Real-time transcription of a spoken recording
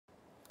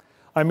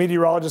I'm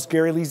meteorologist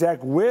Gary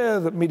Lezak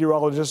with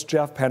meteorologist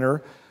Jeff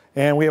Penner,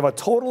 and we have a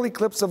total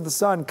eclipse of the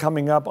sun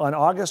coming up on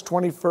August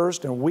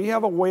 21st, and we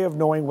have a way of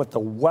knowing what the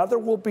weather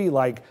will be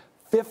like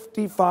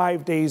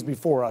 55 days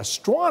before.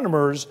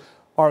 Astronomers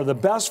are the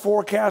best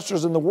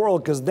forecasters in the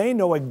world because they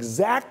know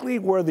exactly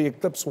where the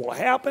eclipse will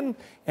happen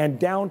and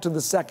down to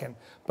the second.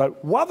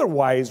 But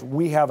weather-wise,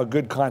 we have a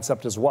good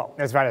concept as well.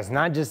 That's right. It's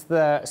not just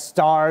the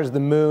stars, the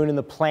moon, and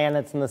the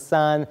planets and the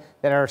sun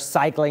that are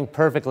cycling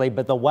perfectly,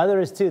 but the weather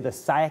is too. The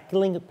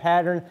cycling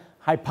pattern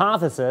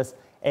hypothesis,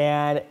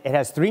 and it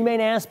has three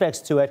main aspects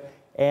to it.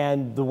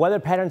 And the weather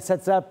pattern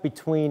sets up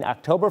between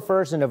October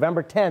 1st and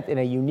November 10th in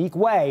a unique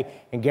way.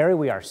 And Gary,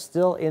 we are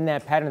still in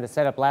that pattern that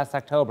set up last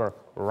October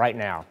right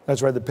now.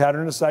 That's right. The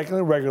pattern is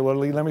cycling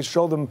regularly. Let me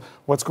show them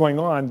what's going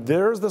on.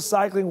 There's the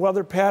cycling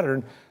weather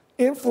pattern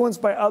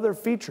influenced by other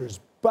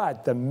features.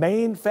 But the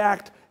main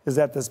fact is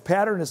that this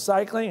pattern is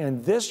cycling,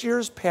 and this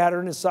year's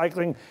pattern is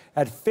cycling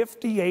at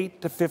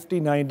 58 to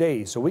 59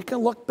 days. So we can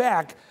look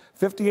back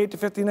 58 to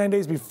 59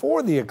 days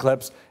before the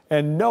eclipse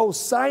and know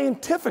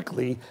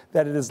scientifically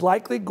that it is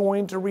likely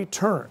going to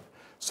return.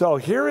 So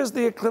here is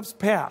the eclipse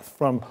path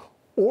from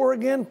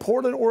Oregon,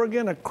 Portland,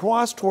 Oregon,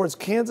 across towards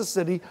Kansas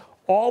City,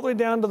 all the way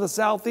down to the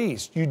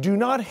southeast. You do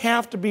not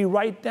have to be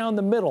right down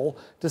the middle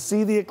to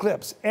see the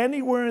eclipse.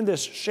 Anywhere in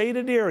this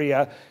shaded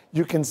area,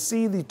 you can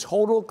see the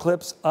total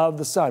eclipse of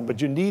the sun,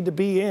 but you need to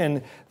be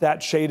in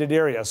that shaded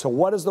area. So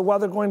what is the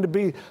weather going to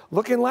be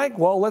looking like?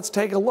 Well, let's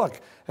take a look.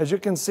 As you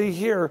can see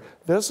here,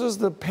 this is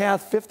the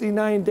path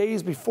 59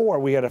 days before.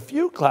 We had a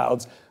few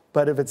clouds,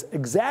 but if it's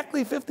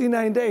exactly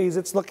 59 days,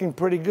 it's looking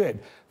pretty good.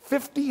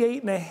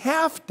 58 and a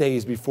half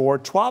days before,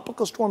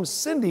 Tropical Storm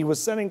Cindy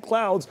was sending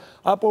clouds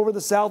up over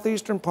the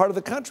southeastern part of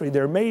the country.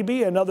 There may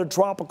be another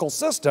tropical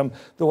system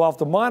that we'll have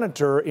to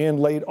monitor in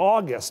late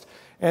August.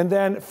 And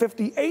then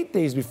 58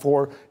 days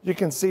before, you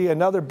can see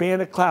another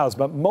band of clouds,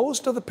 but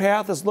most of the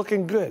path is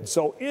looking good.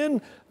 So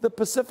in the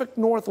Pacific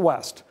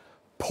Northwest,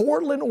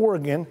 Portland,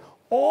 Oregon,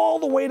 all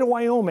the way to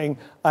Wyoming,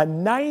 a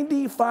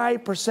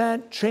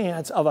 95%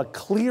 chance of a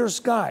clear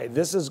sky.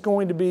 This is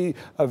going to be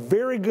a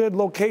very good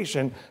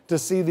location to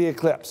see the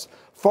eclipse.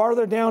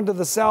 Farther down to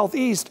the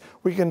southeast,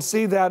 we can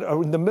see that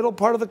in the middle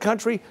part of the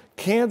country,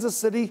 Kansas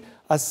City,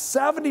 a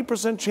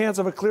 70% chance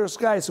of a clear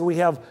sky. So we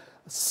have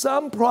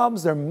some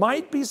problems. There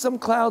might be some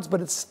clouds,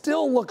 but it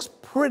still looks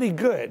pretty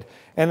good.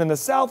 And in the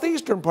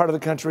southeastern part of the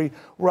country,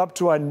 we're up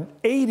to an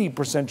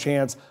 80%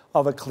 chance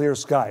of a clear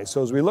sky.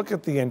 So as we look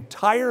at the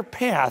entire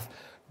path,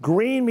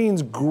 green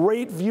means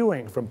great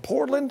viewing from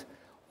Portland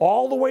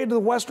all the way to the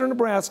western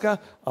Nebraska,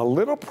 a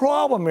little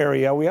problem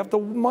area we have to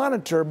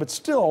monitor, but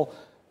still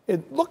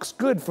it looks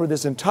good for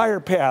this entire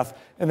path,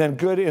 and then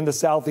good in the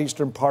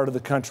southeastern part of the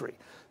country.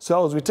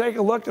 So as we take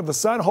a look at the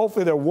sun,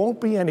 hopefully there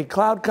won't be any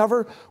cloud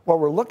cover. What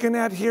we're looking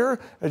at here,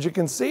 as you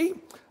can see,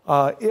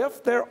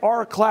 if there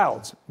are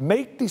clouds,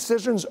 make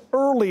decisions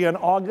early on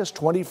August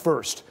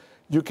 21st.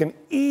 You can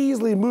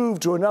easily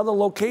move to another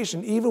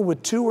location, even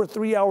with 2 or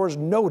 3 hours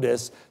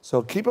notice.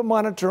 So keep a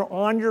monitor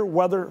on your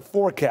weather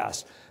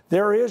forecast.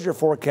 There is your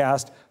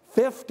forecast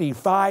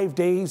 55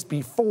 days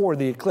before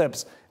the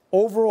eclipse.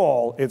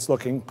 Overall, it's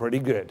looking pretty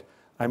good.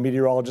 I'm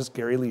meteorologist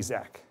Gary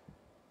Lezak.